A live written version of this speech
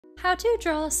How to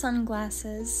draw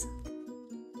sunglasses.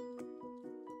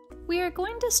 We are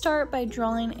going to start by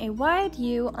drawing a wide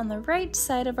U on the right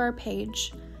side of our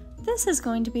page. This is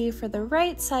going to be for the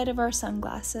right side of our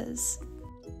sunglasses.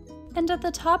 And at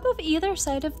the top of either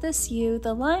side of this U,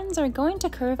 the lines are going to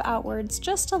curve outwards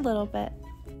just a little bit.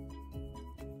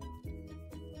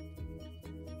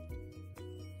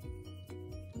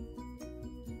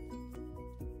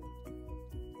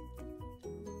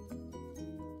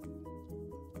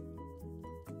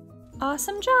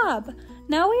 Awesome job!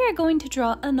 Now we are going to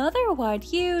draw another wide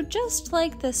U just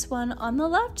like this one on the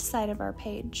left side of our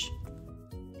page.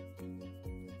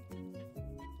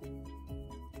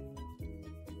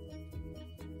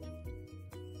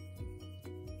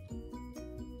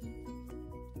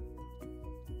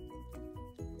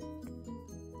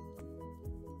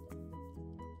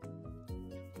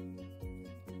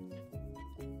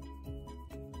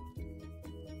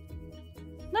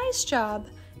 Nice job!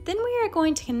 Then we are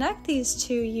going to connect these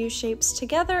two U shapes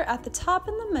together at the top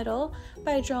and the middle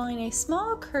by drawing a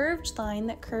small curved line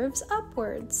that curves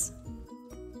upwards.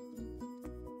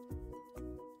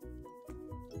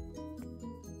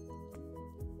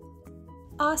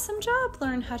 Awesome job!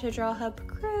 Learn how to draw Hub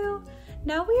Crew.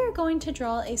 Now we are going to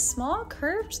draw a small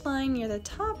curved line near the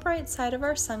top right side of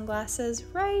our sunglasses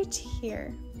right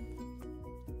here.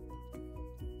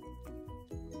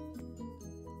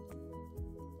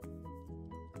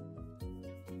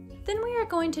 Then we are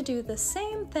going to do the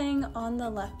same thing on the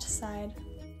left side.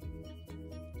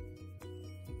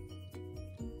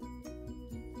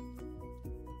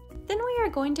 Then we are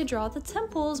going to draw the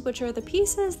temples, which are the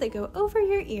pieces that go over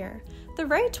your ear. The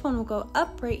right one will go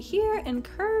up right here and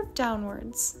curve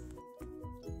downwards.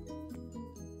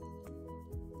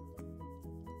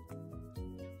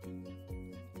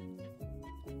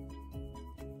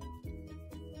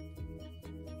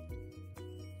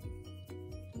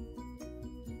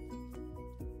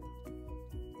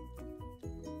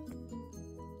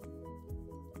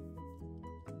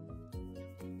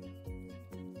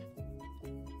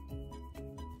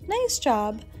 Nice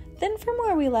job! Then from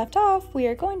where we left off, we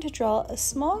are going to draw a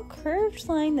small curved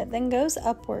line that then goes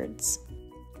upwards.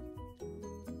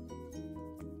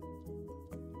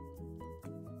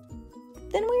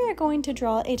 Then we are going to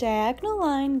draw a diagonal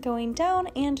line going down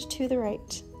and to the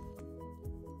right.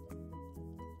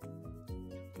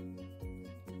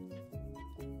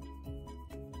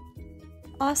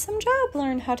 Awesome job!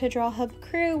 Learn how to draw Hub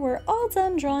Crew. We're all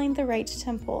done drawing the right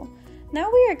temple. Now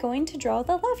we are going to draw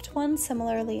the left one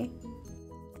similarly.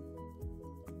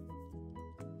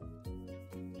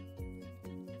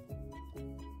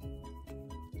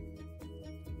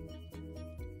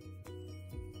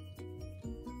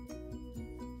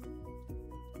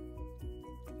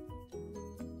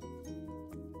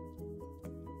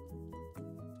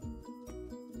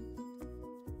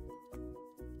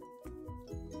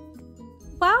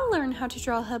 Wow, learn how to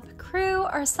draw Hub Crew.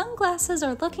 Our sunglasses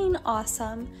are looking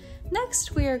awesome.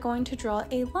 Next, we are going to draw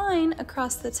a line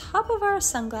across the top of our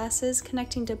sunglasses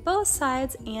connecting to both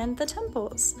sides and the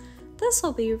temples. This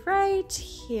will be right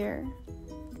here.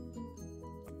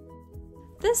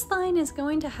 This line is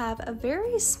going to have a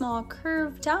very small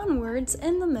curve downwards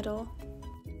in the middle.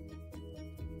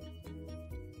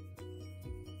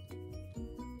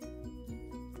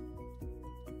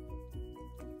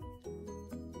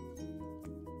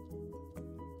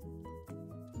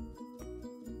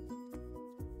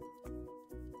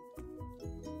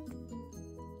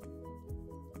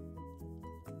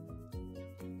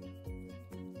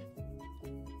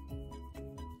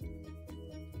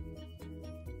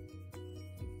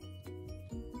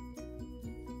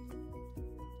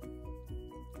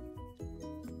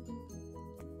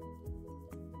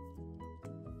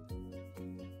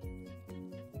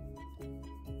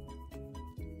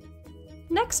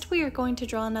 Next, we are going to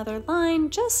draw another line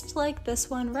just like this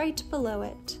one right below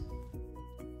it.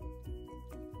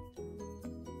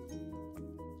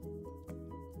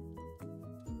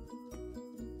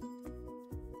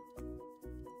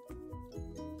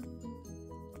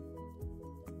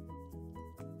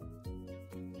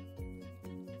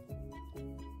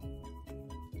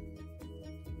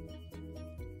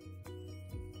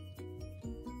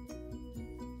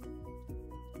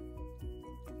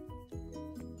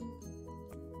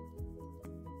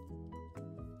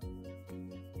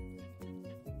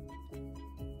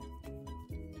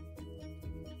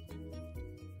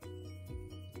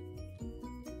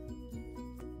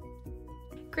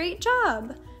 Great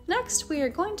job! Next, we are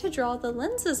going to draw the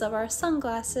lenses of our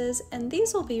sunglasses, and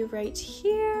these will be right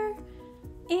here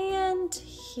and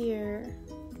here.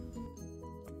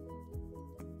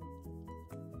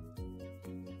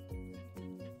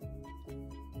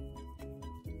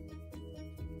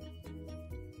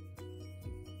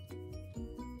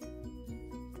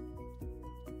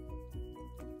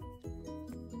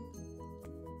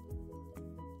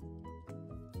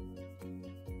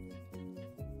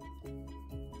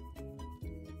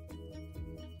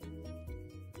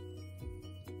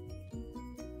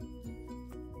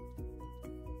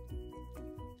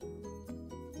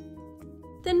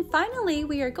 Then finally,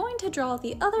 we are going to draw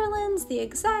the other lens the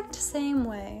exact same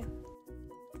way.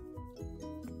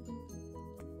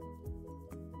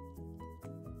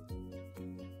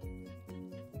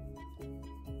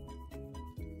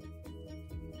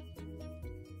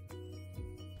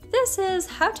 This is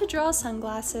how to draw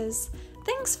sunglasses.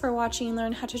 Thanks for watching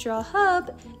Learn How to Draw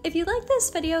Hub. If you like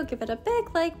this video, give it a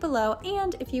big like below,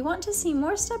 and if you want to see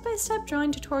more step-by-step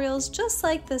drawing tutorials just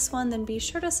like this one, then be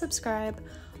sure to subscribe.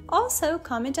 Also,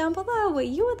 comment down below what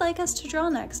you would like us to draw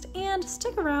next, and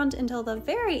stick around until the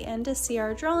very end to see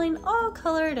our drawing all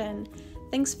colored in.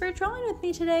 Thanks for drawing with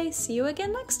me today. See you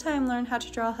again next time, Learn How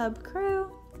to Draw Hub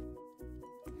crew.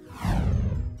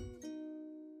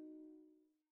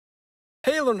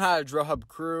 Hey Learn How to Draw Hub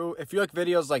crew, if you like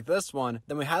videos like this one,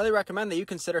 then we highly recommend that you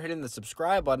consider hitting the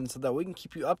subscribe button so that we can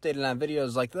keep you updated on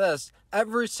videos like this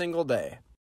every single day.